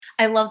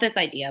I love this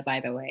idea, by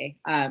the way.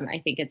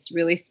 I think it's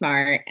really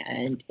smart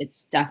and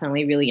it's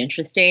definitely really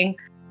interesting.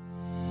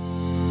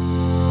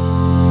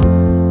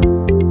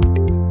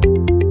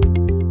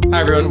 Hi,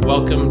 everyone.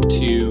 Welcome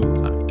to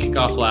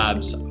Kickoff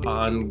Labs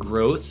on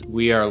Growth.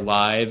 We are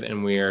live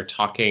and we are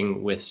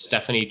talking with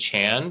Stephanie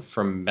Chan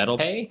from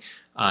MetalPay.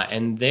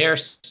 And they're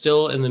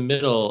still in the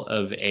middle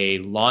of a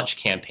launch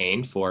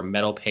campaign for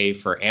MetalPay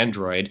for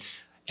Android.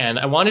 And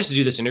I wanted to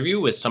do this interview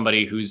with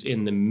somebody who's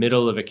in the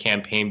middle of a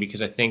campaign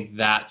because I think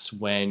that's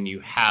when you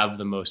have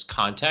the most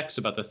context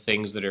about the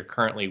things that are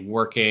currently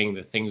working,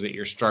 the things that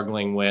you're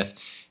struggling with.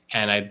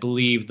 And I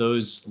believe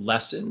those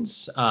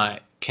lessons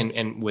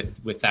and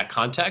with that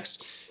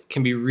context,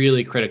 can be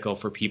really critical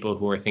for people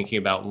who are thinking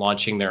about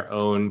launching their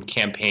own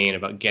campaign,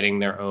 about getting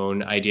their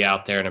own idea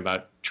out there, and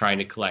about trying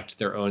to collect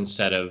their own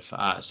set of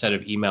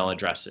email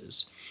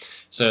addresses.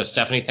 So,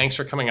 Stephanie, thanks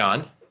for coming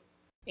on.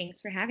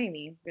 Thanks for having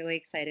me. Really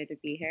excited to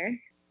be here.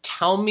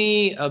 Tell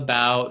me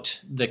about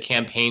the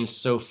campaign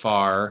so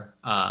far,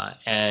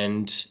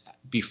 and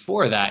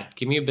before that,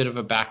 give me a bit of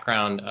a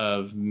background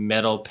of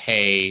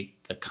MetalPay,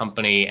 the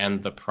company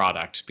and the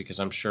product, because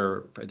I'm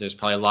sure there's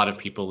probably a lot of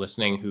people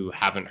listening who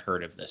haven't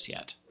heard of this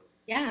yet.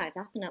 Yeah,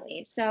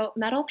 definitely. So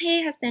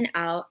MetalPay has been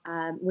out.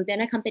 We've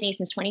been a company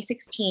since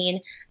 2016.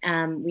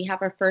 We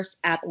have our first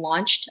app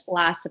launched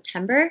last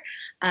September,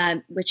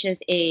 which is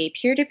a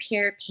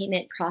peer-to-peer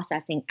payment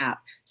processing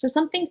app. So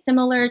something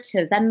similar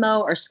to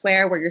Venmo or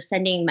Square, where you're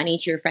sending money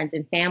to your friends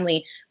and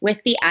family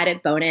with the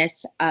added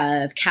bonus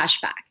of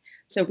cashback.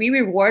 So we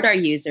reward our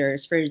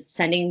users for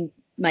sending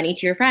money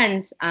to your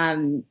friends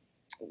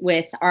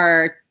with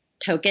our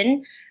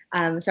token.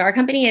 So our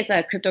company is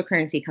a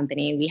cryptocurrency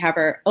company. We have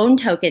our own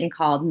token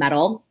called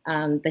Metal.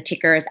 The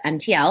ticker is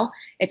MTL.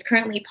 It's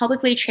currently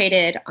publicly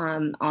traded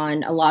on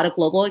a lot of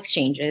global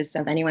exchanges. So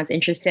if anyone's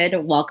interested,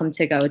 welcome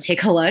to go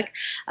take a look.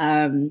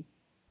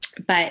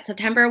 But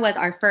September was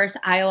our first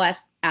iOS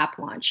app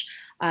launch.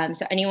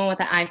 So anyone with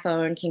an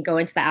iPhone can go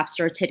into the App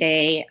Store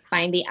today,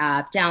 find the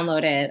app,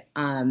 download it,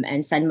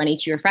 and send money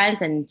to your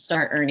friends and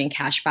start earning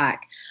cash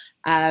back.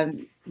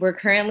 We're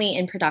currently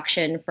in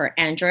production for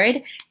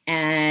Android,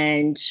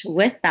 and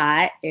with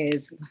that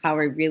is how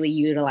we're really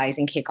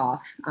utilizing Kickoff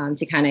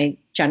to kind of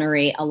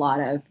generate a lot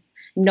of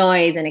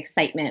noise and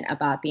excitement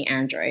about the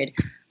Android.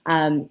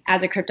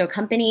 As a crypto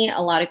company, a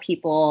lot of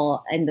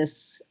people in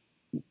this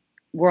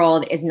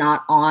world is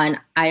not on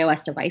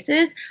iOS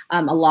devices.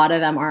 A lot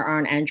of them are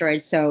on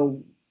Android,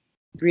 so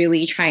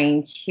really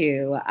trying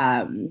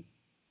to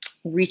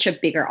reach a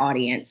bigger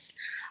audience.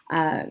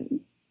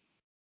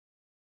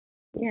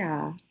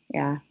 Yeah.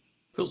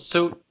 Cool.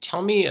 So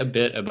tell me a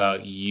bit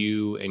about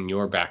you and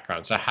your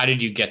background. So how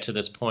did you get to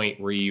this point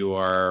where you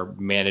are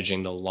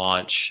managing the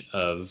launch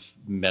of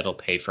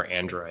MetalPay for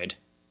Android?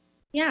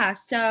 Yeah,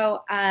 so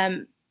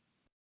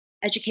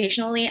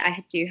educationally,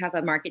 I do have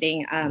a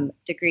marketing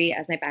degree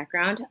as my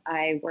background.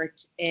 I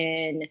worked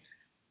in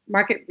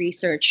market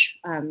research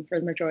for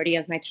the majority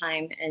of my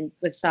time, and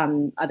with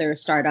some other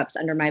startups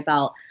under my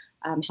belt,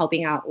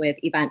 helping out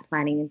with event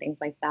planning and things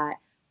like that.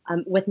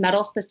 With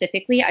Metal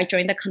specifically, I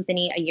joined the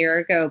company a year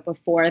ago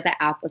before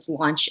the app was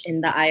launched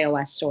in the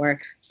iOS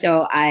store.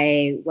 So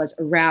I was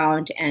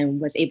around and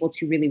was able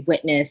to really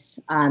witness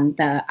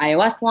the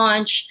iOS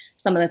launch,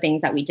 some of the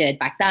things that we did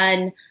back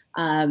then,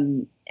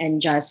 and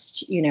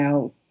just,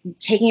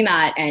 taking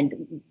that,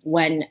 and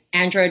when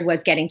Android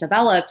was getting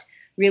developed,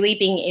 really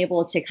being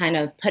able to kind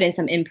of put in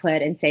some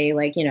input and say,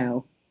 like,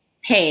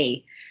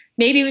 hey,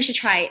 maybe we should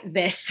try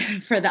this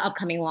for the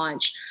upcoming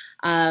launch.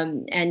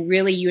 And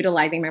really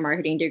utilizing my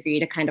marketing degree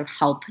to kind of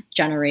help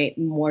generate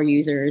more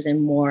users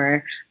and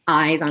more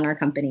eyes on our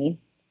company.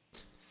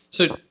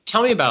 So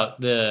tell me about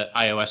the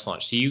iOS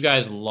launch. So you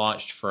guys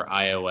launched for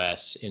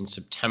iOS in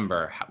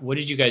September. What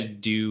did you guys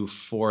do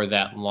for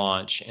that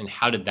launch, and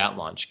how did that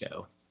launch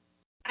go?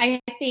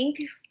 I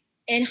think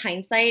in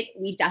hindsight,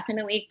 we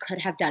definitely could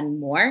have done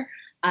more.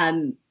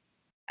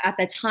 At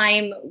the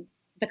time,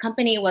 the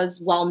company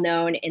was well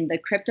known in the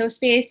crypto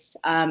space.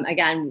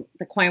 Again,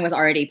 the coin was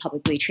already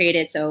publicly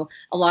traded, so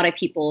a lot of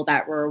people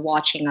that were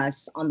watching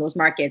us on those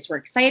markets were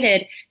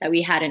excited that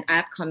we had an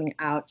app coming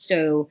out.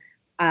 So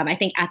I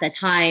think at the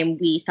time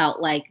we felt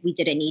like we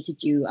didn't need to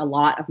do a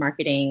lot of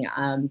marketing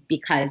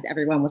because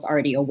everyone was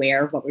already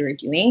aware of what we were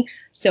doing.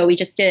 So we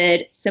just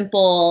did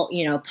simple,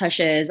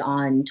 pushes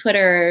on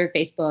Twitter,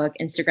 Facebook,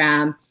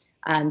 Instagram,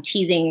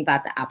 teasing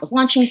that the app was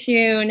launching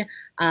soon,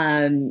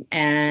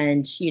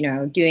 and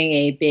doing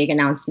a big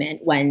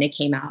announcement when it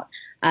came out.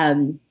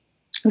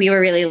 We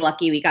were really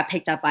lucky. We got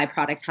picked up by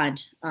Product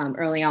Hunt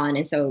early on,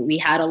 and so we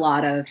had a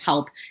lot of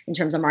help in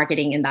terms of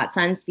marketing in that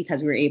sense,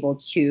 because we were able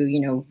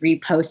to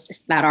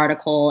repost that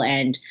article,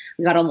 and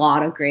we got a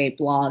lot of great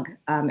blog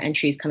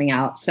entries coming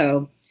out.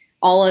 So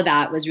all of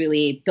that was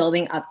really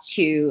building up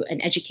to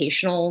an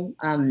educational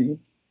kind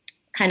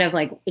of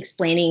like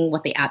explaining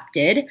what the app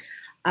did.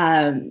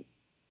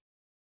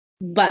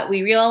 But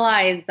we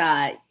realized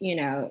that,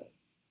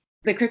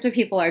 the crypto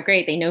people are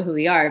great. They know who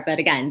we are, but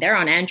again, they're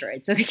on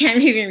Android, so they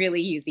can't even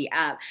really use the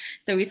app.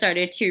 So we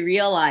started to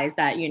realize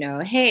that,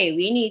 hey,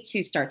 we need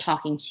to start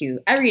talking to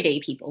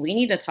everyday people. We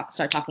need to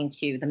start talking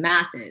to the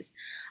masses.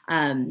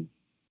 And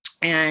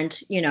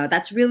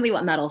that's really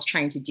what Metal's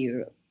trying to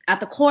do. At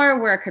the core,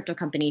 we're a crypto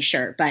company,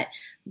 sure, but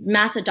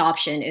mass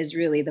adoption is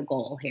really the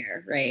goal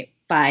here, right?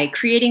 By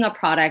creating a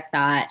product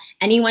that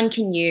anyone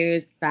can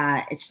use,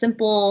 that is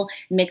simple,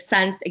 makes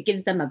sense, it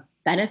gives them a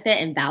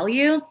benefit and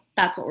value.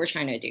 That's what we're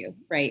trying to do,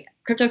 right?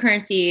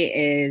 Cryptocurrency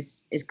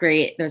is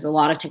great. There's a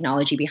lot of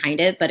technology behind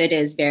it, but it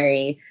is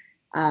very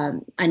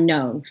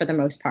unknown for the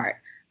most part.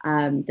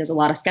 There's a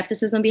lot of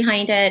skepticism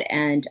behind it,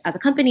 and as a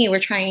company, we're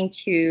trying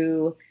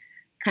to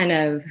kind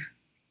of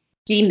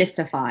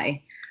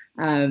demystify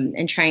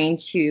and trying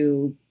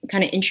to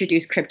kind of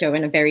introduce crypto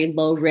in a very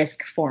low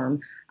risk form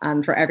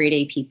for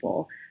everyday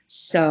people.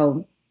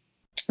 So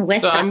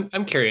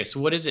I'm curious,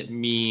 what does it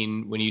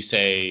mean when you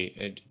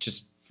say,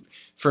 just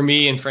for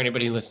me and for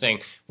anybody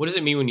listening, what does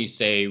it mean when you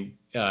say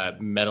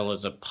Metal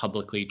is a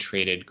publicly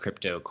traded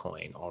crypto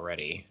coin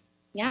already?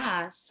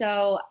 Yeah,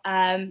 so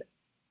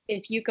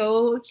if you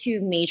go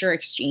to major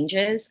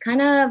exchanges,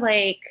 kind of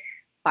like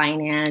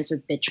Binance or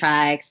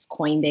Bittrex,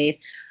 Coinbase,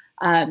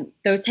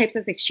 those types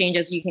of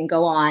exchanges, you can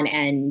go on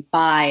and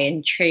buy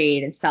and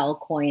trade and sell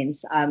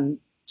coins,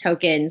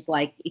 tokens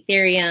like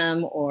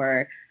Ethereum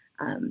or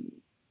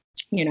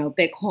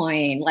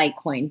Bitcoin,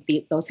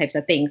 Litecoin, those types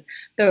of things.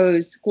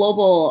 Those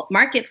global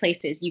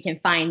marketplaces, you can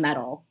find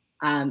Metal,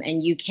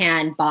 and you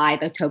can buy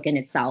the token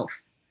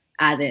itself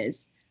as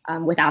is,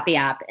 without the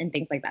app and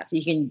things like that. So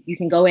you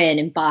can go in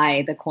and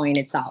buy the coin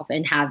itself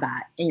and have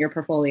that in your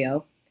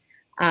portfolio.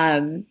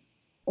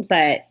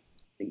 But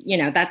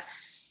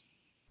that's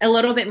a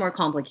little bit more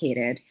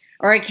complicated,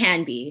 or it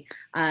can be.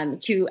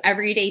 To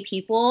everyday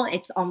people,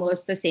 it's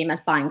almost the same as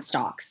buying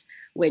stocks,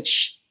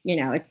 which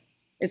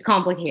it's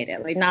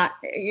complicated. Like, not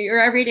your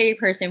everyday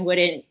person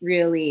wouldn't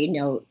really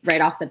know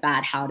right off the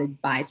bat how to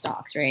buy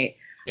stocks, right?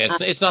 Yeah,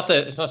 it's not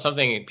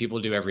something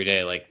people do every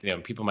day. Like,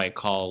 people might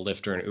call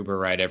Lyft or an Uber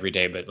ride every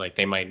day, but like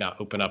they might not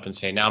open up and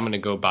say, now I'm going to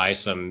go buy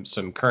some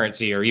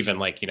currency, or even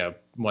like,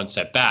 one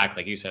step back,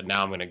 like you said,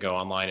 now I'm going to go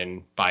online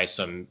and buy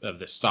some of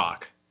the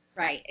stock.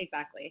 Right,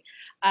 exactly.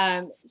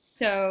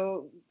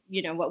 So,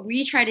 what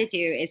we try to do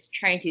is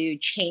trying to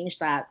change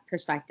that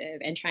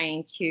perspective and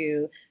trying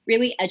to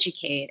really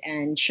educate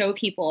and show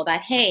people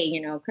that,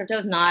 hey, crypto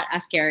is not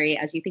as scary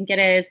as you think it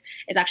is.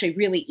 It's actually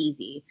really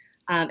easy.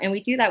 And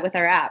we do that with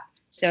our app.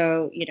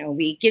 So,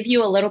 we give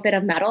you a little bit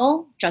of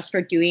Metal just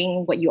for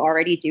doing what you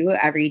already do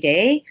every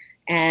day.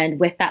 And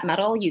with that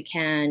Metal, you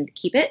can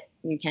keep it.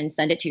 You can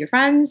send it to your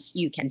friends.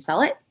 You can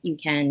sell it. You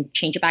can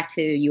change it back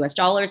to US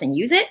dollars and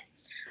use it.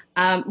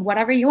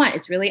 Whatever you want.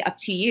 It's really up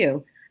to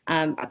you.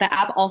 The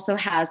app also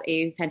has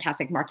a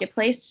fantastic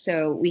marketplace.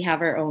 So we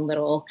have our own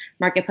little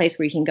marketplace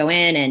where you can go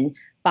in and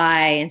buy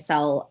and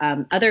sell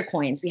other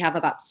coins. We have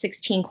about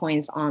 16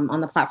 coins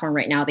on the platform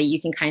right now that you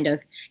can kind of,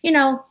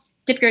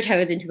 dip your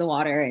toes into the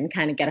water and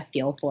kind of get a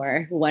feel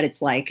for what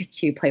it's like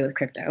to play with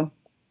crypto.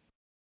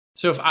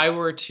 So if I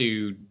were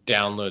to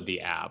download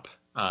the app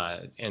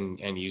and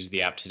use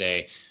the app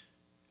today,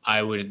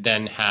 I would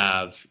then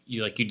have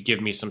you'd give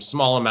me some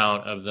small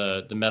amount of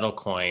the Metal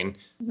coin,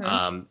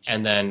 mm-hmm.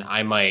 And then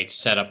I might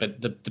set up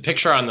the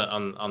picture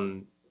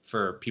on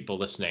for people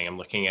listening. I'm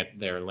looking at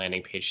their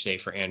landing page today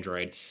for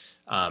Android,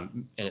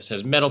 and it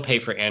says Metal Pay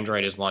for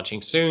Android is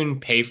launching soon.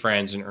 Pay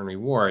friends and earn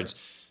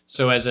rewards.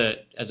 So as a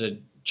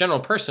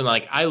general person,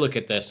 like, I look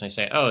at this and I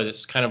say, oh, this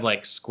is kind of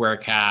like Square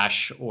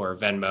Cash or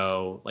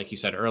Venmo, like you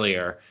said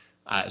earlier.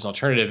 As an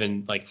alternative,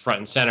 and like front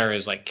and center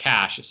is like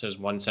cash. It says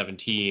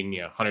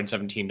 $117,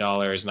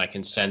 $117, and I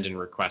can send and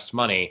request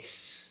money.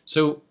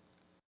 So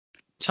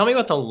tell me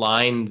about the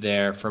line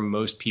there for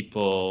most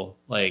people.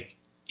 Like,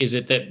 is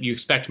it that you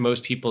expect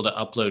most people to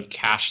upload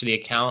cash to the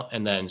account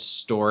and then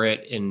store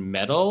it in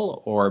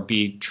Metal, or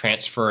be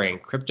transferring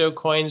crypto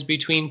coins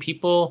between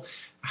people?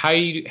 How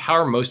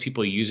are most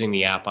people using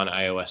the app on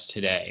iOS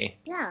today?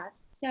 Yeah.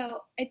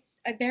 So it's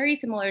very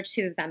similar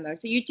to Venmo.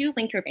 So you do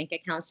link your bank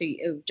account. So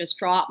you just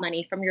draw out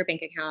money from your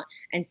bank account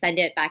and send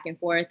it back and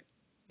forth.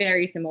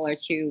 Very similar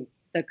to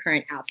the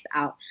current apps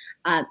out.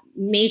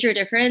 Major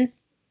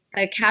difference,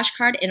 a cash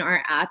card in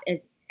our app is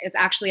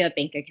actually a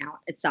bank account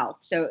itself.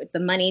 So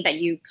the money that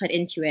you put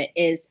into it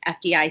is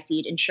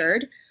FDIC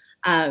insured,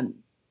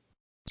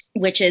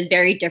 which is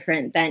very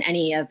different than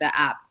any of the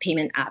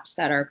payment apps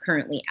that are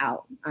currently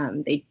out.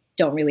 They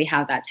don't really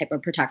have that type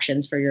of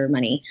protections for your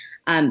money.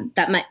 That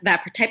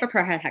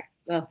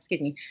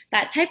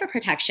type of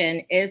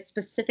protection is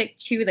specific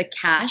to the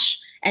cash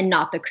and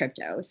not the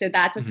crypto. So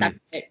that's a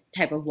separate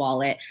type of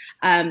wallet.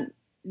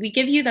 We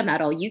give you the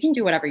Metal. You can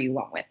do whatever you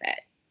want with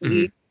it.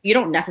 Mm-hmm. You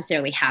don't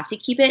necessarily have to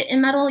keep it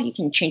in Metal. You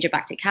can change it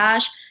back to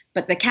cash,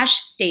 but the cash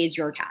stays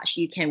your cash.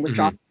 You can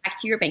withdraw it back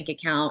to your bank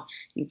account.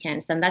 You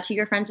can send that to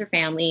your friends or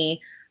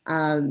family.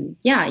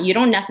 You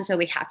don't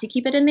necessarily have to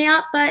keep it in the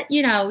app, but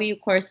we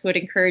of course would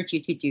encourage you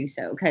to do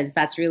so, because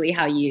that's really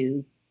how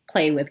you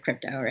play with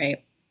crypto,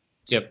 right?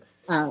 Yep.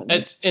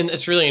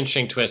 It's really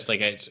interesting twist.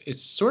 Like it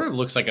sort of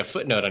looks like a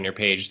footnote on your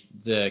page.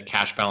 The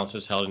cash balance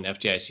is held in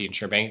FDIC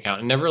insured bank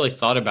account. I never really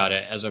thought about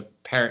it as a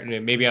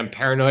parent. Maybe I'm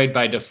paranoid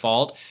by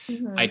default.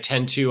 Mm-hmm. I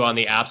tend to on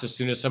the apps, as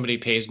soon as somebody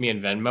pays me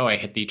in Venmo, I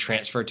hit the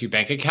transfer to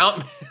bank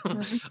account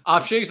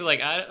option. So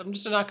like I'm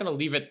just not going to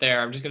leave it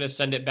there. I'm just going to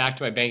send it back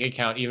to my bank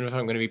account, even if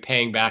I'm going to be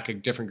paying back a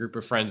different group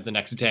of friends the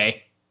next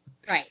day.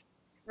 Right.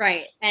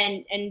 Right.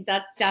 And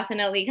that's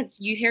definitely because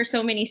you hear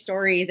so many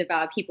stories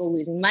about people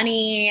losing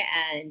money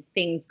and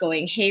things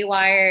going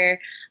haywire.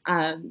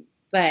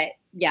 But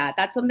yeah,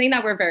 that's something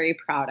that we're very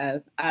proud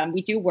of.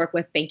 We do work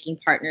with banking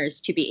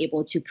partners to be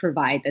able to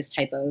provide this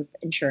type of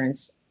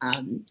insurance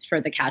for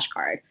the cash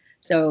card.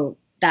 So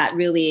that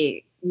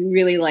we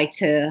really like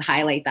to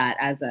highlight that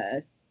as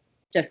a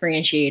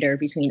differentiator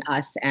between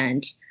us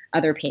and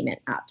other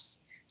payment apps.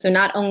 So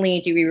not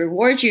only do we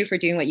reward you for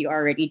doing what you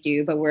already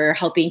do, but we're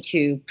helping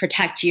to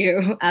protect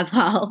you as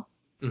well.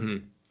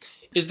 Mm-hmm.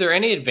 Is there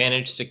any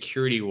advantage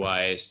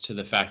security-wise to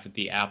the fact that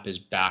the app is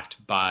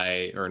backed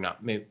by, or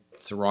not, maybe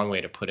it's the wrong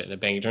way to put it in the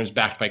banking terms,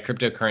 backed by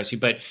cryptocurrency,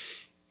 but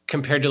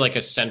compared to like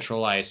a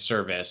centralized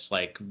service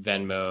like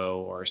Venmo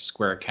or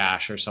Square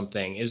Cash or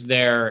something, is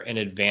there an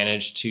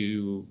advantage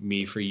to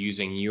me for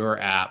using your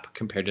app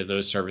compared to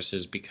those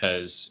services?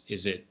 Because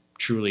is it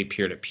truly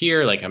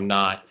peer-to-peer? Like I'm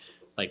not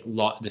like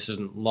this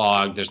isn't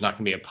logged. There's not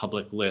going to be a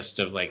public list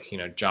of like,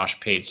 Josh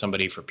paid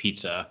somebody for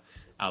pizza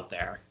out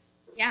there.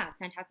 Yeah,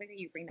 fantastic that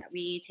you bring that.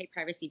 We take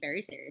privacy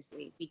very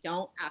seriously. We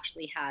don't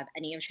actually have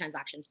any of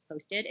transactions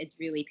posted. It's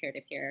really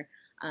peer-to-peer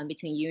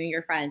between you and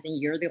your friends,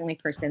 and you're the only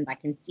person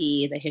that can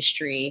see the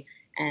history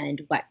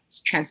and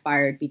what's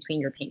transpired between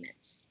your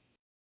payments.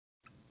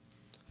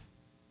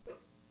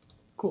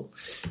 Cool.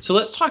 So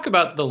let's talk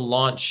about the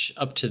launch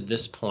up to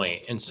this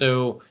point. And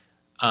so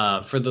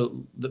for the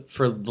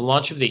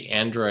launch of the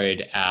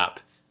Android app,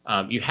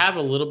 you have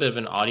a little bit of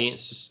an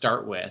audience to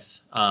start with.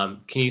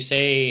 Can you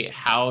say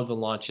how the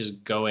launch is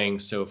going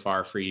so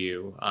far for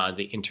you,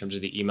 in terms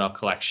of the email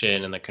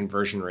collection and the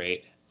conversion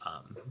rate?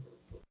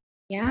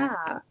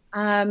 Yeah.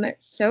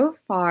 So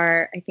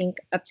far, I think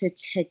up to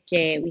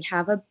today, we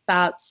have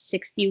about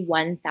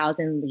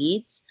 61,000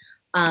 leads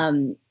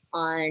on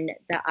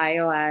the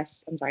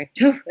iOS,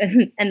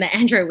 and the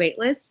Android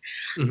waitlist.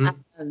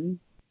 Mm-hmm.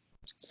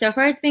 So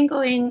far, it's been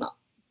going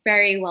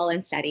very well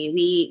and steady.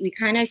 We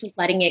kind of just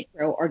letting it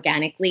grow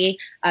organically,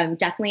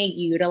 definitely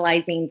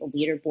utilizing the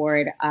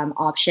leaderboard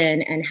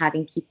option and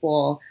having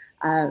people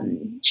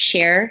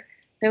share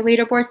their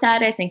leaderboard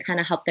status and kind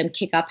of help them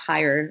kick up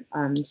higher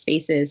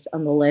spaces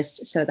on the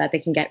list so that they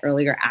can get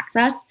earlier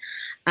access.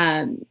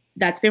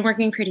 That's been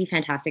working pretty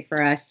fantastic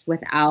for us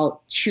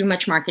without too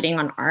much marketing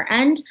on our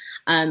end.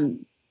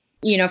 From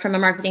a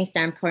marketing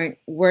standpoint,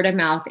 word of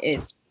mouth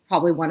is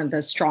probably one of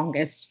the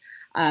strongest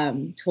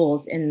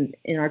tools in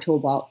our tool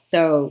belt.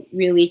 So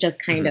really just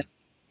kind of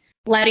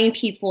letting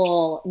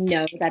people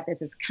know that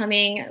this is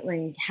coming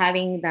and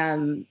having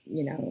them,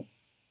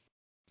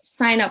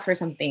 sign up for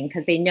something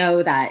because they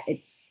know that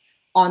it's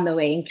on the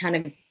way and kind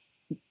of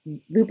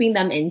looping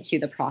them into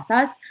the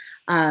process.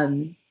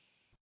 So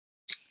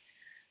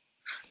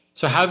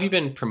how have you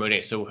been promoting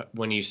it? So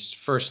when you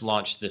first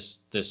launched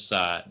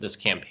this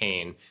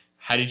campaign,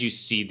 how did you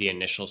see the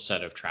initial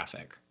set of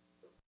traffic?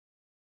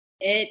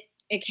 It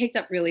kicked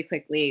up really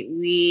quickly.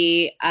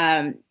 We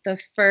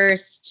the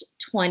first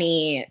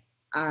 20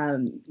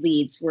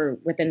 leads were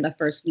within the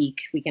first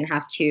week and a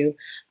half to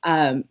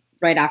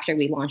right after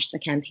we launched the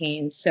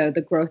campaign. So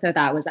the growth of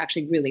that was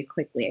actually really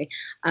quickly.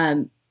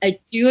 I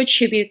do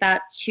attribute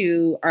that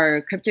to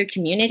our crypto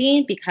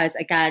community because,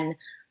 again,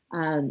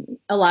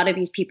 a lot of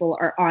these people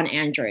are on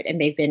Android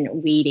and they've been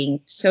waiting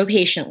so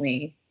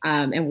patiently,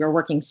 and we're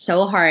working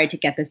so hard to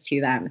get this to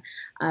them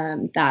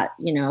that,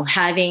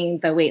 having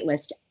the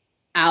waitlist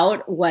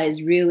out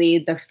was really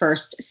the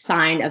first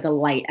sign of the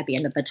light at the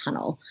end of the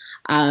tunnel.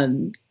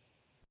 And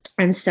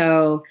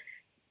so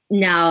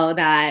now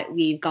that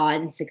we've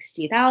gotten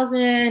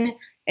 60,000,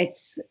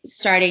 it's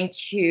starting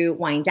to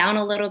wind down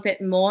a little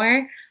bit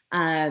more,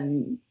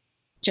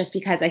 just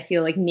because I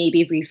feel like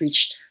maybe we've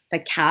reached the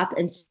cap.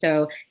 And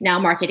so now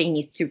marketing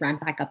needs to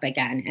ramp back up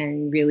again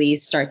and really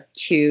start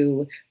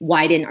to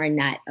widen our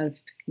net of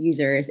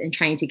users and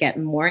trying to get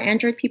more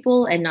Android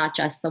people and not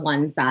just the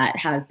ones that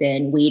have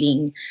been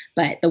waiting,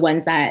 but the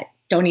ones that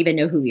don't even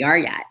know who we are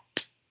yet.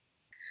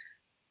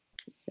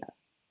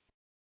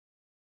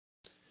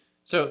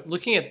 So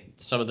looking at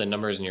some of the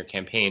numbers in your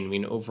campaign, I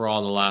mean, overall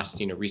in the last,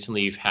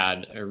 recently you've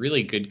had a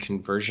really good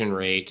conversion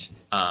rate,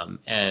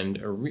 and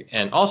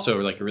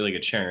also like a really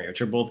good sharing rate,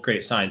 which are both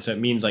great signs. So it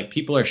means like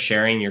people are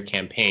sharing your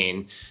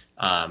campaign,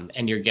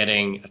 and you're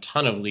getting a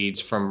ton of leads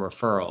from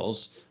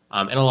referrals,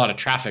 and a lot of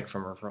traffic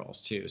from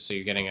referrals too. So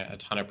you're getting a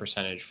ton of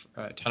percentage,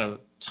 you're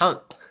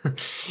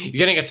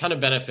getting a ton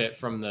of benefit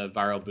from the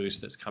viral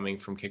boost that's coming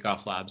from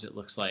Kickoff Labs, it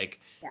looks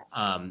like.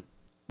 Yeah.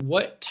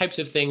 What types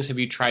of things have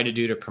you tried to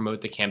do to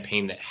promote the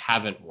campaign that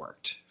haven't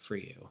worked for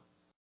you?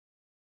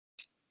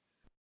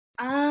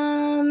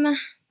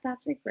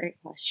 That's a great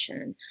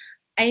question.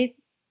 I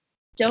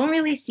don't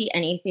really see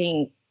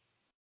anything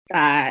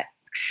that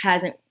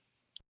hasn't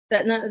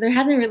that no, there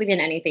hasn't really been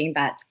anything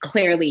that's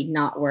clearly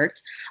not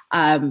worked.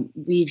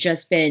 We've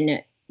just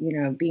been,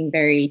 being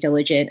very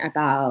diligent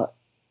about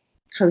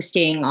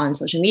posting on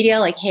social media,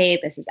 like, hey,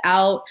 this is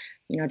out.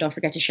 Don't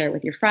forget to share it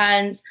with your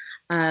friends.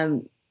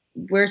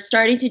 We're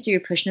starting to do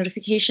push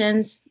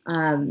notifications,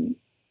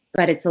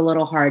 but it's a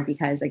little hard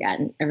because,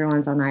 again,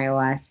 everyone's on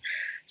iOS.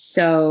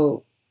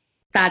 So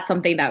that's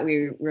something that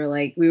we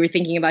were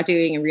thinking about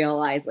doing and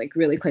realized like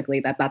really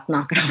quickly that that's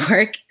not going to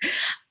work.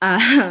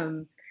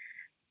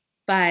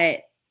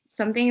 But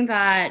something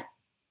that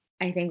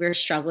I think we're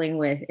struggling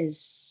with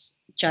is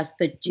just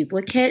the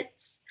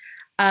duplicates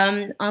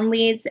on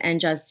leads, and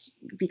just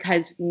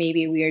because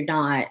maybe we are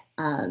not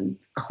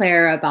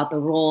clear about the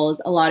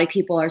roles, a lot of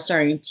people are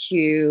starting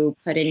to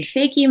put in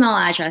fake email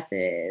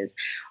addresses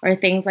or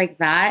things like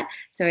that.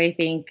 So I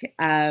think,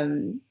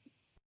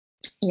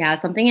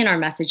 something in our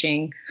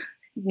messaging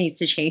needs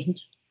to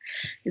change.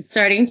 It's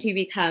starting to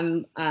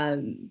become,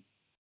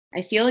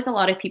 I feel like a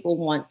lot of people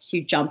want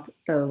to jump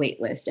the wait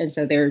list. And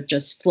so they're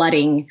just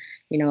flooding,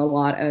 a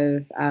lot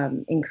of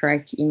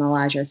incorrect email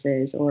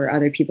addresses or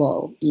other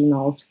people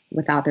emails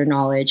without their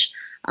knowledge.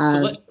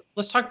 So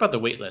let's talk about the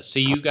wait list. So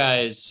you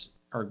guys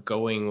are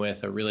going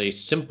with a really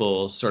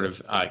simple sort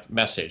of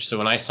message. So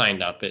when I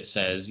signed up, it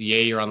says,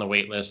 yay, you're on the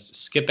wait list.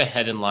 Skip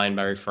ahead in line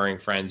by referring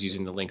friends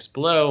using the links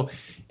below.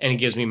 And it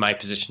gives me my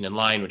position in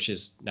line, which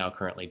is now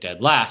currently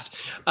dead last.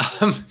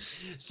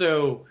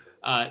 So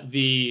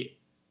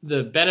the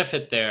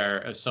benefit there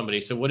of somebody.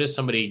 So what does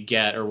somebody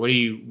get, or what are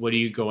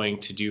you going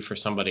to do for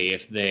somebody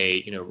if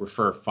they,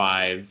 refer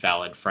 5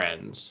 valid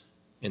friends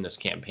in this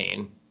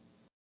campaign?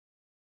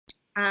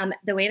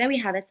 The way that we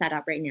have it set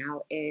up right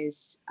now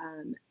is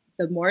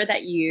the more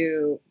that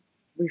you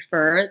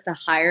refer, the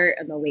higher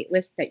in the wait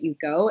list that you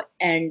go.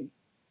 And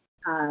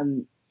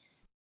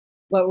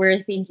what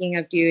we're thinking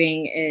of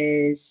doing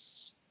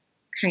is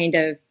kind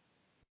of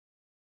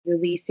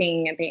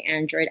releasing the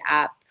Android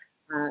app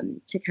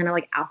to kind of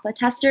like alpha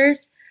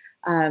testers.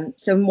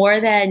 So more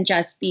than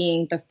just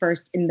being the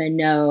first in the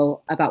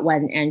know about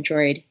when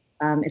Android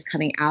is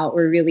coming out,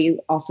 we're really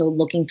also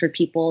looking for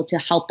people to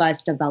help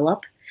us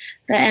develop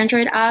the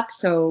Android app.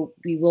 So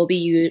we will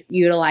be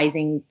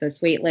utilizing this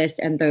waitlist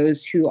and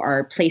those who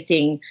are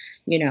placing,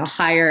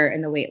 higher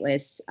in the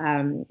waitlist,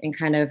 and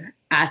kind of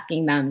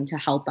asking them to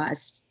help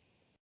us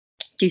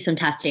do some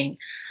testing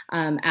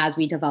as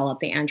we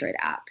develop the Android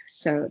app.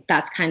 So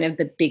that's kind of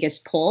the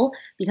biggest pull,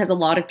 because a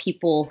lot of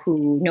people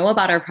who know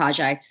about our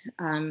project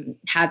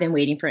have been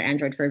waiting for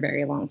Android for a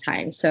very long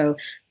time. So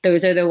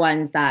those are the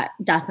ones that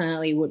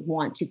definitely would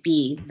want to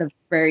be the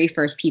very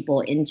first people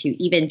into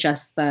even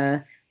just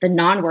the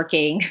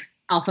non-working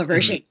alpha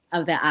version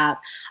of the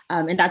app.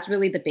 And that's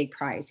really the big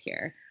prize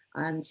here,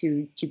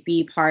 to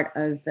be part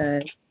of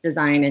the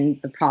design and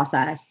the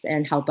process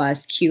and help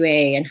us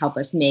QA and help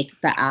us make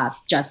the app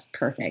just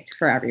perfect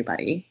for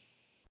everybody.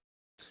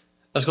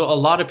 That's cool. A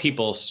lot of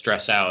people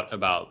stress out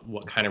about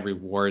what kind of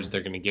rewards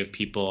they're going to give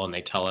people, and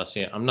they tell us,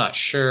 I'm not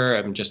sure,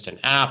 I'm just an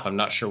app, I'm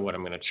not sure what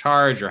I'm going to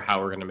charge or how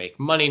we're going to make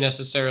money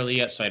necessarily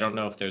yet, so I don't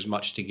know if there's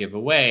much to give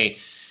away.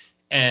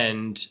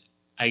 And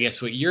I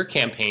guess what your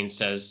campaign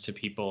says to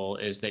people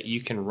is that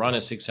you can run a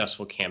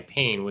successful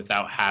campaign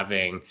without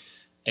having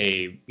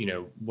a,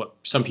 what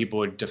some people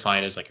would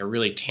define as like a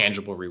really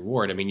tangible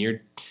reward. I mean,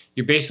 you're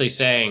basically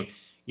saying,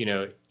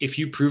 if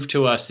you prove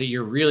to us that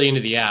you're really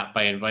into the app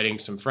by inviting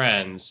some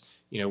friends,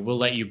 we'll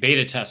let you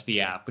beta test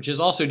the app, which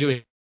is also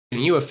doing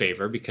you a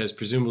favor because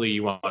presumably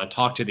you want to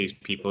talk to these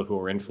people who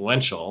are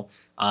influential,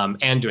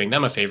 and doing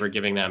them a favor,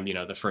 giving them,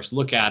 the first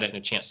look at it and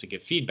a chance to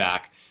give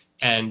feedback.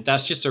 And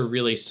that's just a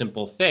really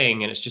simple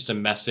thing. And it's just a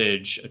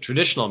message, a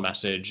traditional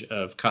message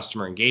of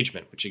customer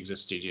engagement, which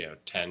existed,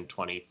 10,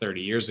 20,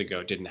 30 years ago.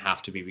 It didn't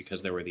have to be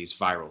because there were these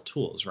viral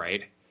tools,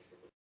 right?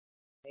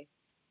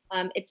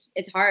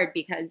 It's hard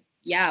because,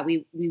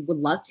 we would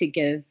love to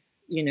give,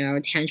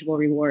 tangible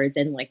rewards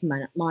and like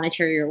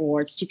monetary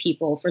rewards to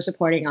people for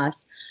supporting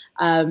us.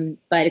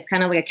 But it's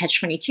kind of like a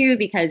catch-22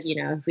 because,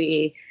 if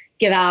we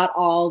give out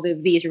all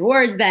these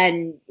rewards,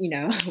 then,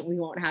 we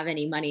won't have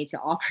any money to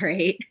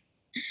operate.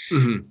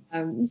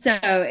 Mm-hmm. So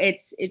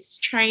it's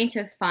trying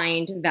to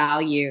find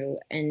value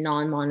in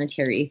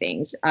non-monetary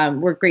things.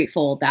 We're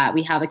grateful that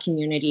we have a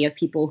community of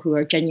people who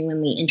are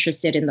genuinely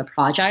interested in the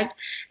project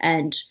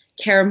and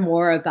care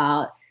more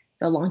about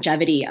the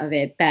longevity of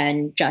it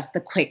than just the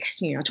quick,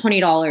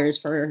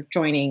 $20 for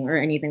joining or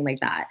anything like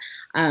that.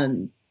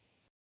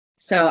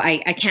 So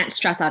I can't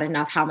stress out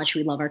enough how much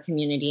we love our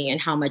community and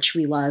how much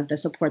we love the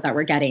support that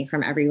we're getting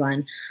from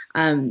everyone,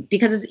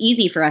 because it's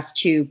easy for us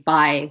to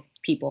buy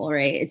people,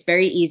 right? It's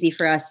very easy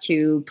for us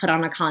to put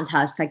on a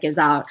contest that gives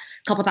out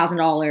a couple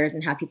 $1,000s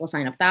and have people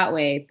sign up that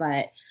way.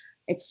 But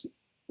it's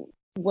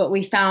what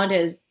we found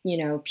is,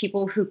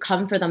 people who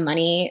come for the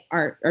money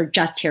are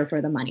just here for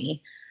the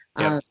money.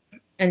 Yep.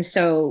 And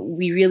so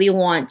we really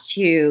want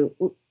to,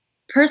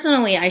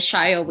 personally, I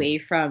shy away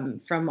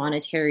from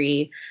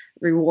monetary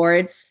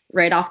rewards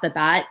right off the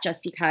bat,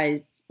 just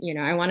because,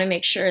 I want to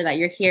make sure that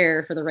you're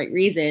here for the right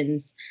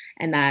reasons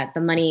and that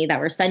the money that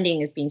we're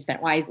spending is being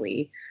spent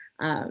wisely.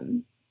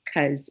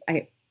 Because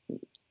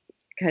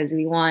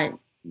we want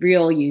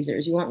real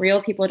users. We want real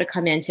people to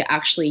come in to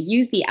actually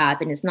use the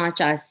app. And it's not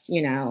just,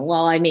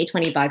 well, I made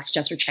 $20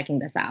 just for checking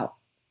this out.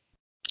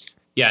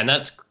 Yeah, and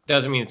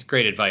it's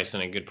great advice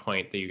and a good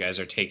point that you guys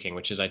are taking,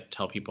 which is I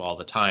tell people all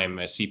the time.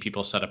 I see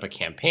people set up a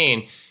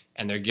campaign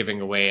and they're giving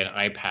away an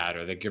iPad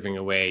or they're giving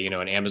away,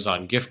 an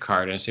Amazon gift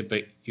card. And I say,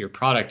 but your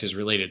product is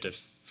related to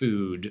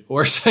food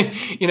or something,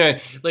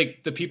 like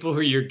the people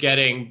who you're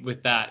getting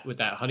with that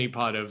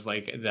honeypot of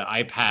like the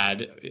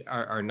iPad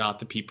are not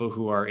the people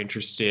who are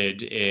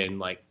interested in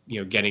like,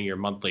 getting your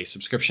monthly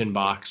subscription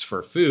box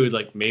for food.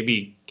 Like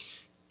maybe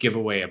give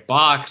away a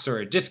box or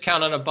a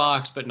discount on a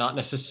box, but not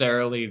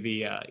necessarily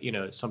the,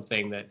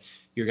 something that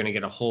you're going to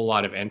get a whole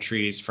lot of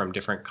entries from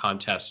different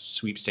contests,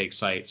 sweepstakes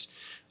sites.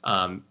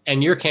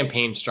 And your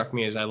campaign struck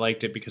me as I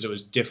liked it because it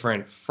was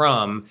different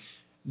from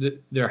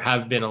there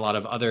have been a lot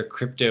of other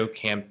crypto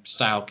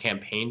style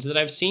campaigns that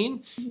I've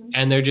seen,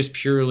 and they're just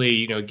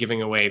purely,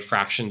 giving away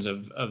fractions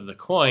of the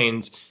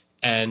coins.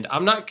 And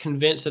I'm not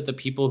convinced that the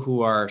people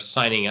who are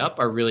signing up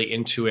are really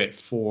into it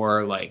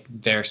for like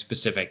their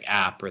specific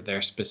app or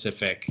their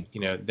specific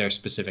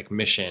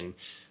mission.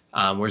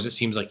 Whereas it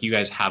seems like you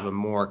guys have a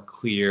more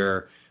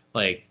clear,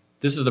 like,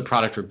 this is the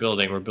product we're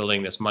building. We're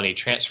building this money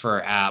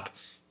transfer app,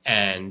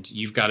 and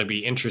you've got to be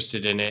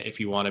interested in it if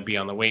you want to be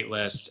on the wait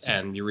list.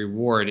 And your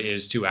reward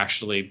is to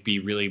actually be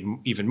really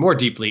even more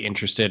deeply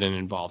interested and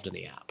involved in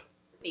the app.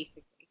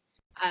 Basically.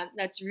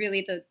 That's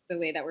really the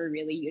way that we're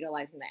really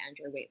utilizing the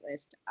Android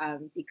waitlist,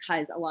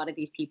 because a lot of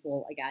these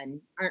people, again,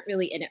 aren't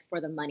really in it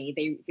for the money.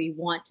 They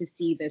want to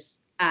see this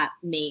app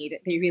made.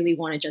 They really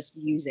want to just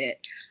use it.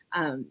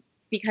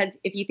 Because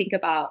if you think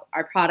about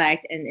our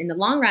product and in the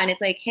long run,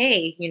 it's like,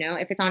 hey,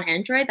 if it's on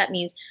Android, that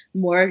means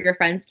more of your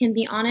friends can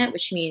be on it,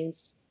 which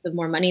means the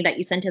more money that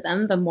you send to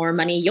them, the more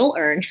money you'll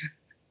earn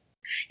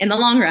in the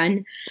long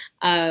run.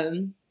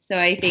 So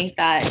I think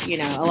that,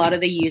 a lot of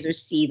the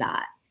users see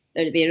that.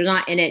 They're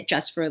not in it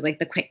just for like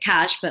the quick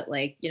cash, but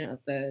like,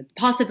 the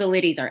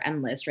possibilities are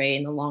endless, right,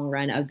 in the long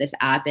run of this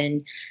app.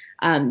 And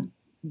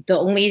the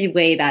only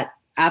way that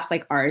apps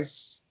like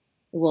ours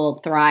will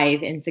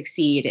thrive and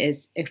succeed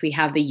is if we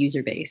have the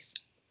user base.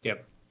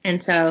 Yep.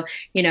 And so,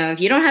 if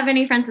you don't have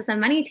any friends to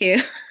send money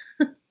to,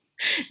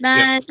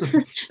 then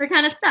we're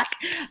kind of stuck.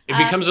 It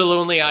becomes a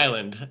lonely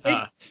island.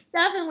 It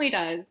definitely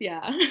does,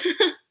 yeah.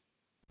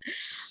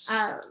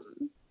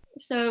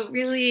 So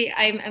really,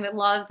 I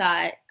love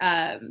that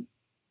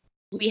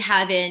we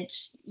haven't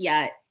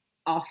yet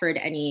offered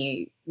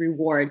any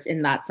rewards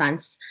in that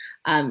sense.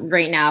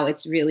 Right now,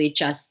 it's really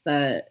just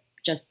the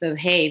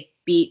hey,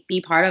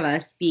 be part of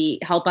us,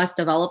 help us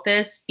develop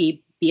this,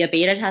 be a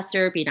beta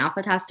tester, be an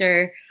alpha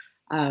tester,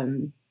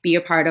 be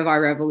a part of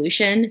our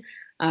revolution.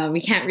 We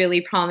can't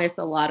really promise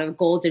a lot of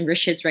golds and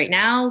riches right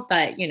now,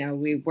 but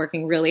we're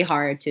working really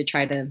hard to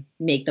try to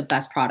make the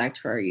best product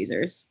for our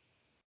users.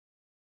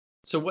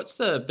 So what's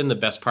been the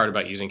best part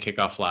about using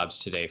Kickoff Labs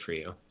today for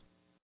you?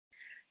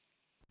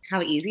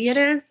 How easy it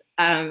is.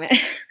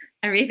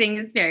 Everything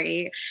is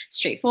very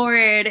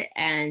straightforward,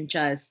 and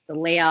just the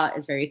layout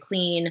is very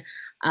clean.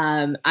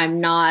 I'm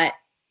not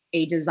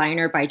a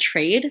designer by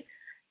trade,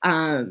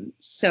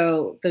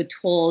 so the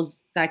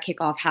tools that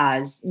Kickoff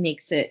has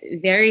makes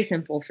it very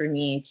simple for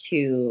me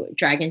to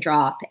drag and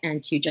drop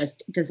and to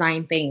just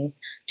design things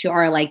to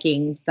our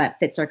liking that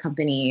fits our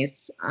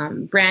company's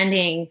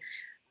branding.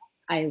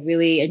 I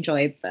really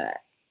enjoy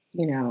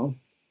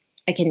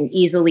I can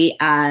easily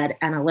add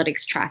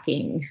analytics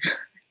tracking.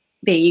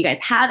 You guys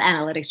have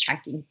analytics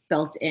tracking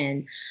built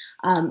in.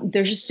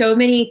 There's just so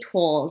many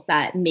tools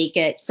that make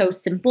it so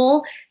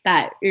simple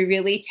that it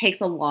really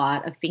takes a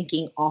lot of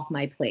thinking off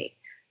my plate.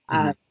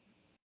 And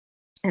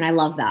I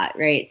love that,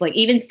 right? Like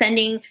even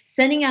sending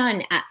out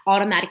an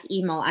automatic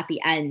email at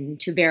the end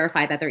to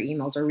verify that their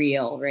emails are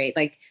real, right?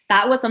 Like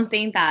that was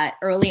something that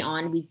early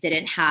on we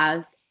didn't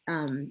have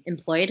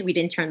employed. We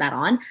didn't turn that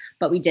on,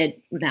 but we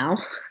did now.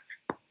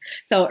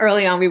 So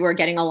early on, we were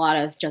getting a lot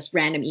of just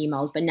random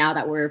emails, but now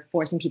that we're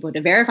forcing people to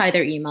verify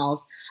their emails,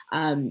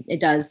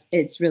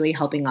 it's really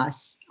helping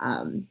us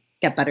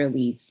get better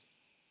leads.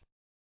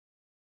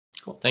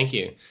 Cool, thank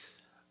you.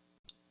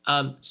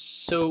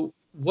 So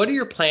what are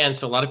your plans?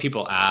 So a lot of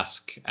people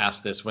ask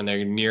this when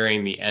they're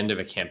nearing the end of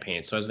a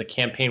campaign. So as the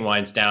campaign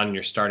winds down and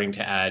you're starting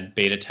to add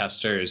beta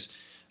testers,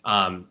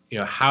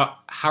 how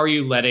are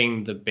you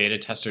letting the beta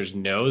testers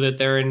know that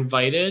they're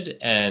invited,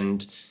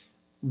 and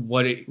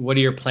what are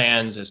your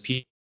plans as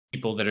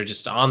people that are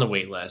just on the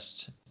wait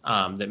list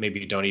that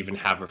maybe don't even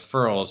have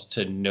referrals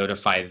to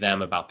notify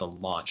them about the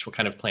launch? What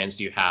kind of plans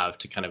do you have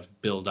to kind of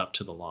build up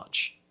to the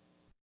launch?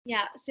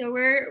 Yeah, so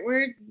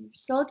we're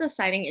still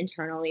deciding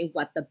internally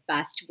what the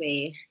best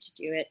way to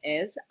do it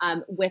is.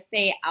 With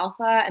the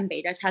alpha and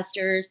beta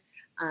testers,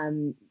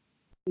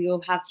 we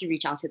will have to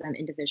reach out to them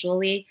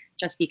individually,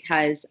 just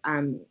because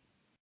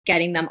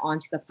getting them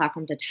onto the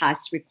platform to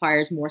test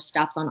requires more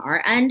steps on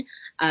our end.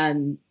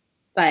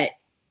 But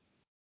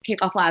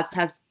Kickoff Labs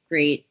has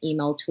great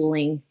email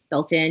tooling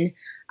built in.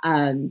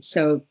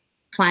 So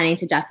planning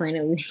to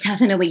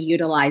definitely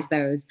utilize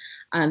those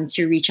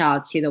to reach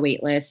out to the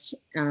waitlist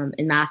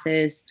in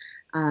masses.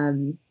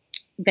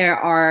 There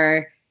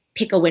are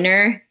pick a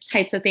winner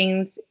types of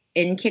things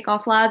in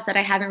Kickoff Labs that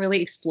I haven't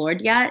really explored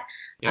yet.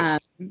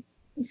 Yep.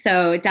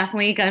 So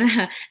definitely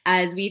gonna,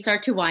 as we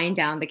start to wind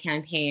down the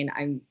campaign,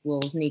 I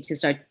will need to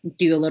start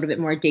do a little bit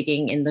more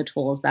digging in the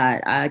tools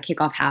that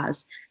Kickoff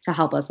has to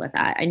help us with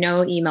that. I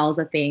know email is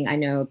a thing. I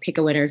know pick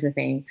a winner is a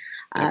thing.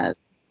 I'm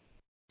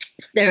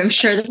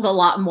sure there's a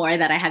lot more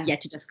that I have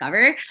yet to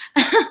discover.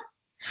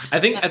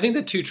 I think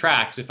the 2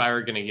 tracks, if I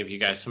were going to give you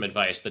guys some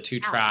advice, the 2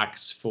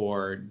 tracks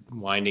for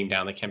winding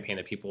down the campaign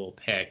that people will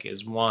pick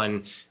is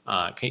one,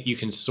 you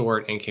can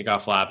sort in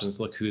Kickoff Labs and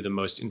look who the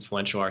most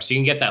influential are. So you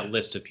can get that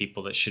list of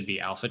people that should be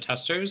alpha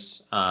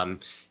testers, and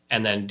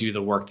then do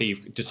the work that you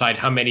decide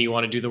how many you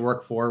want to do the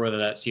work for, whether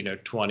that's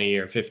 20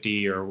 or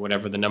 50 or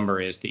whatever the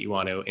number is that you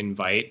want to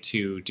invite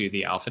to do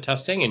the alpha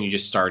testing, and you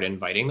just start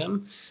inviting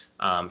them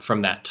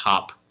from that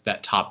top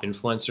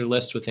influencer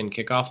list within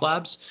Kickoff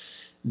Labs.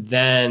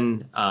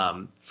 Then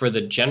for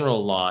the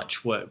general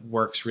launch, what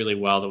works really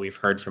well that we've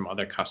heard from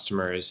other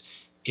customers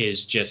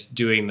is just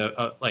doing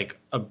the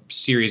a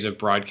series of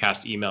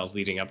broadcast emails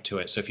leading up to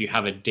it. So if you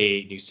have a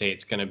date and you say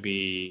it's going to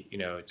be,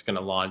 it's going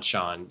to launch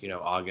on,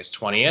 August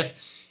 20th,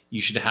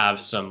 you should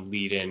have some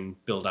lead-in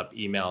build-up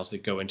emails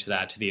that go into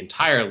that to the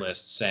entire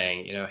list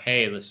saying,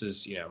 hey, this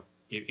is,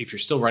 if you're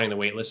still running the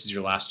wait list, this is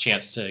your last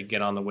chance to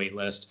get on the wait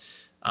list.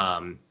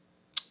 And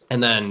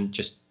then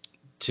just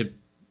to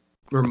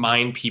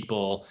remind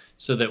people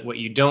so that what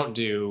you don't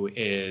do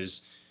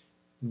is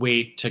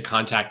wait to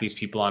contact these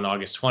people on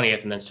August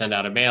 20th and then send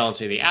out a mail and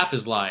say the app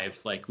is live.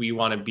 Like, we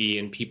want to be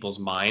in people's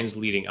minds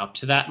leading up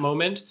to that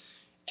moment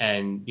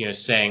and,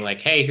 saying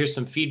like, hey, here's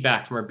some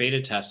feedback from our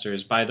beta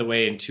testers. By the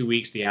way, in 2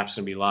 weeks, the app's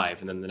going to be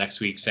live. And then the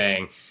next week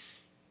saying,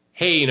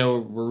 hey,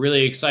 we're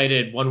really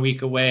excited, 1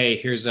 week away.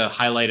 Here's a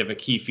highlight of a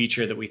key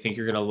feature that we think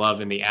you're going to love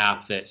in the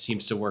app that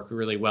seems to work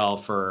really well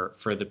for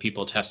the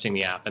people testing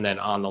the app. And then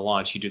on the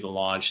launch, you do the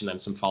launch and then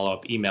some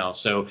follow-up email.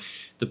 So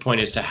the point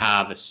is to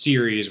have a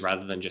series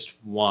rather than just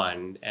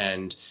one.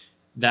 And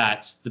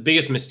that's the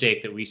biggest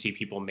mistake that we see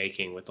people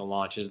making with the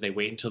launch is they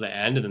wait until the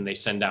end and then they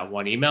send out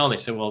one email and they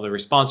say, well, the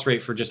response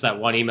rate for just that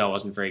one email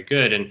wasn't very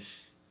good. And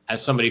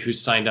as somebody who's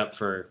signed up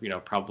for,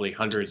 probably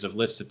hundreds of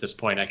lists at this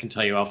point, I can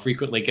tell you I'll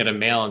frequently get a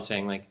mail and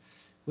saying like,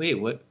 wait,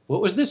 what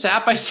was this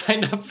app I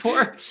signed up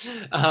for?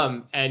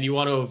 And you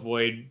want to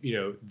avoid,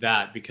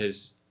 that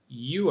because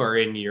you are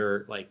in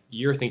your,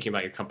 you're thinking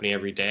about your company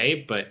every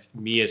day, but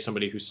me as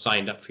somebody who's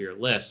signed up for your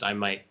list, I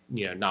might,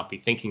 not be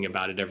thinking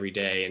about it every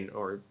day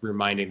or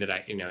reminding that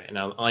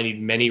I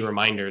need many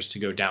reminders to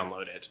go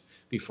download it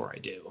before I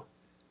do.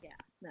 Yeah,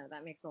 no,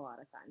 that makes a lot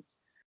of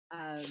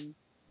sense.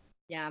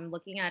 Yeah, I'm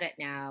looking at it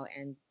now,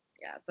 and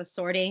yeah, the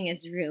sorting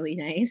is really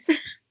nice.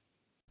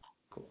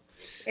 Cool.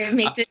 It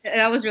makes it.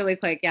 That was really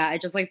quick. Yeah, I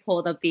just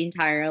pulled up the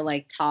entire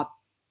top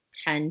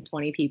 10,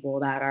 20 people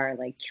that are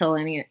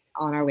killing it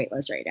on our wait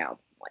list right now.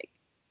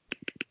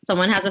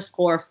 Someone has a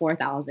score of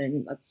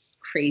 4,000. That's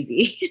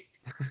crazy.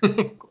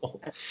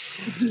 Cool.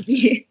 That's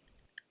easy.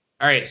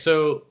 All right,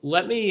 so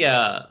let me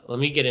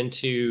get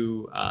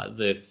into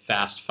the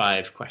fast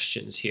 5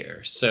 questions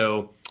here.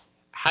 So,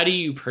 how do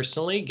you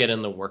personally get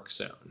in the work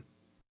zone?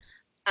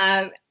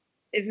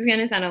 This is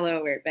gonna sound a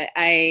little weird, but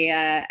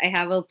I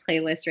have a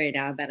playlist right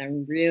now that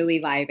I'm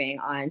really vibing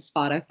on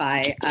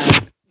Spotify.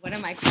 One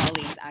of my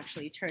colleagues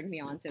actually turned me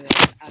on to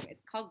this.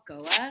 It's called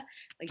Goa, Goa.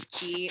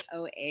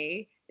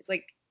 It's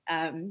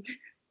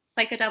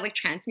psychedelic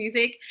trance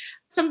music.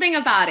 Something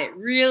about it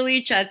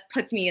really just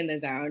puts me in the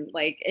zone.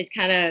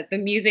 The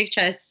music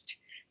just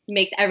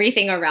makes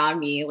everything around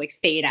me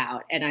fade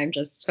out, and I'm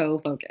just so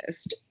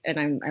focused,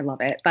 and I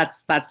love it.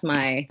 That's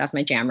my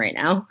jam right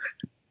now.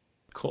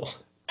 Cool.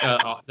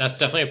 That's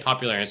definitely a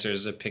popular answer,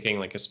 is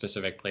picking a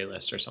specific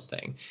playlist or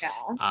something.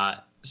 Yeah.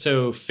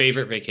 So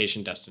favorite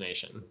vacation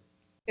destination?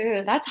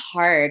 Ooh, that's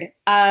hard.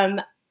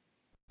 I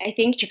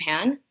think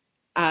Japan.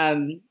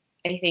 I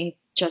think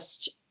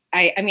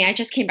I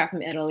just came back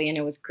from Italy and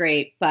it was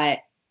great, but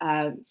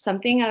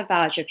something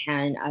about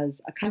Japan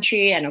as a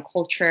country and a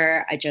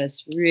culture, I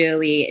just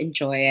really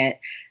enjoy it.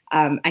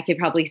 I could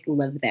probably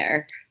live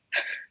there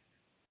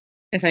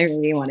if I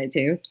really wanted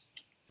to.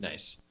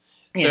 Nice.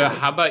 So yeah.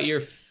 How about your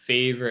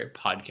favorite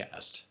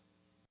podcast?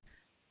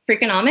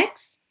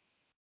 Freakonomics.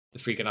 The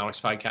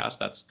Freakonomics podcast.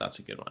 That's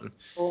a good one.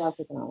 I love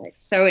Freakonomics.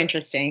 So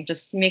interesting.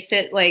 Just makes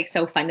it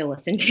so fun to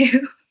listen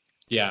to.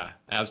 Yeah,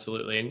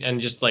 absolutely. And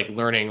just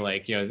learning,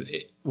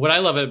 what I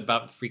love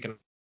about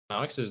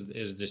Freakonomics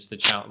is just the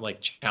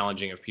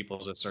challenging of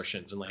people's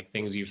assertions and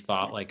things you've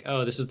thought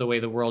oh, this is the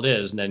way the world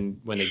is. And then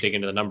when they dig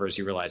into the numbers,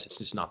 you realize it's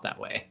just not that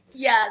way.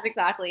 Yes,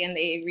 exactly. And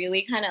they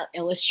really kind of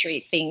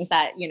illustrate things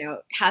that,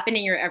 happen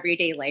in your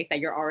everyday life that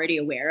you're already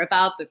aware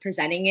about, but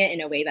presenting it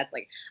in a way that's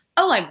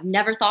oh, I've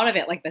never thought of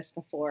it like this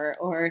before,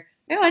 or,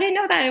 oh, I didn't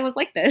know that it was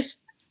like this.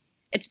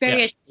 It's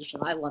very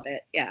educational. I love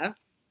it. Yeah.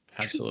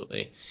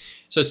 Absolutely.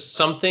 So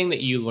something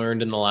that you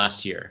learned in the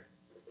last year.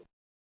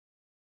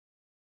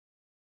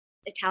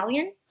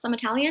 some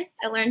Italian.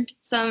 I learned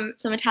some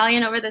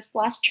Italian over this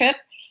last trip.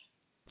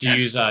 Do you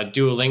use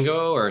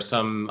Duolingo or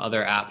some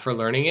other app for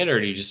learning it,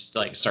 or do you just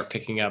like start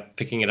picking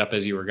it up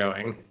as you were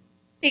going?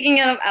 Picking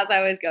it up as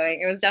I was going.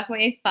 It was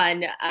definitely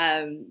fun,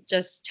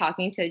 just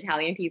talking to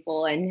Italian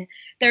people, and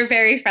they're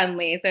very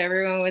friendly. So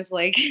everyone was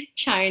like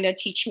trying to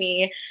teach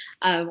me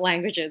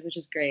languages, which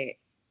is great.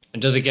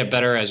 And does it get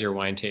better as you're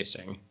wine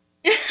tasting?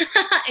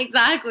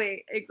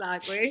 Exactly.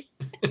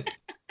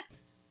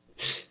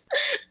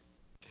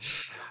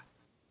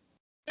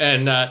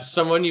 And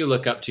someone you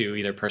look up to,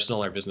 either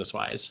personal or business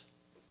wise?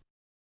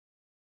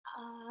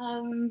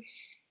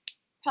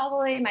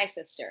 Probably my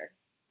sister.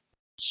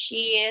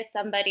 She is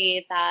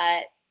somebody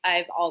that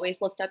I've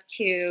always looked up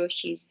to.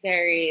 She's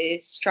very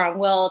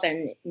strong-willed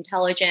and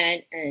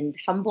intelligent and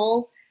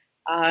humble,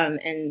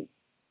 and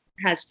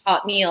has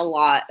taught me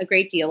a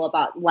great deal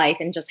about life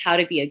and just how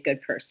to be a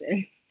good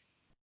person.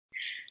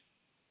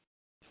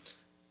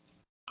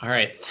 All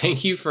right,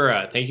 thank you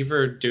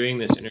for doing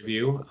this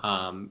interview.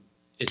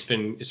 It's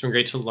been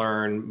great to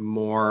learn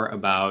more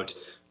about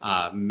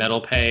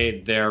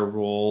MetalPay, their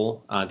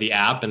role, the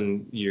app,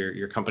 and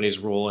your company's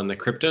role in the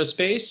crypto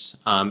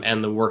space,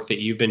 and the work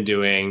that you've been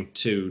doing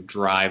to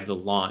drive the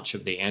launch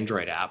of the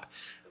Android app.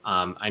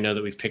 I know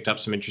that we've picked up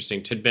some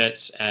interesting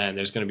tidbits, and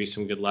there's going to be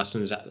some good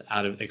lessons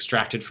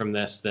extracted from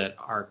this that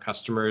our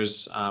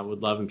customers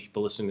would love, and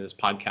people listening to this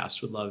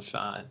podcast would love,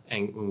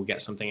 and we'll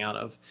get something out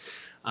of.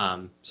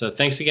 So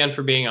thanks again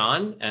for being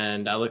on,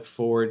 and I look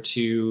forward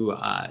to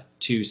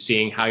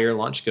seeing how your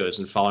launch goes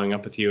and following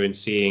up with you and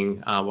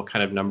seeing what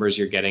kind of numbers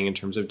you're getting in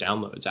terms of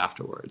downloads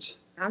afterwards.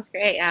 Sounds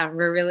great. Yeah,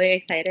 we're really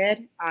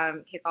excited.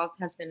 Kickoff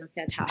has been a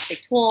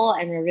fantastic tool,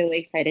 and we're really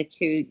excited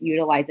to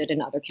utilize it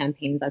in other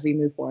campaigns as we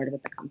move forward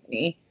with the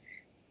company.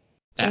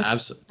 Yeah,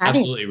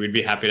 absolutely. We'd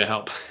be happy to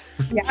help.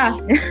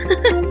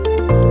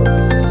 Yeah.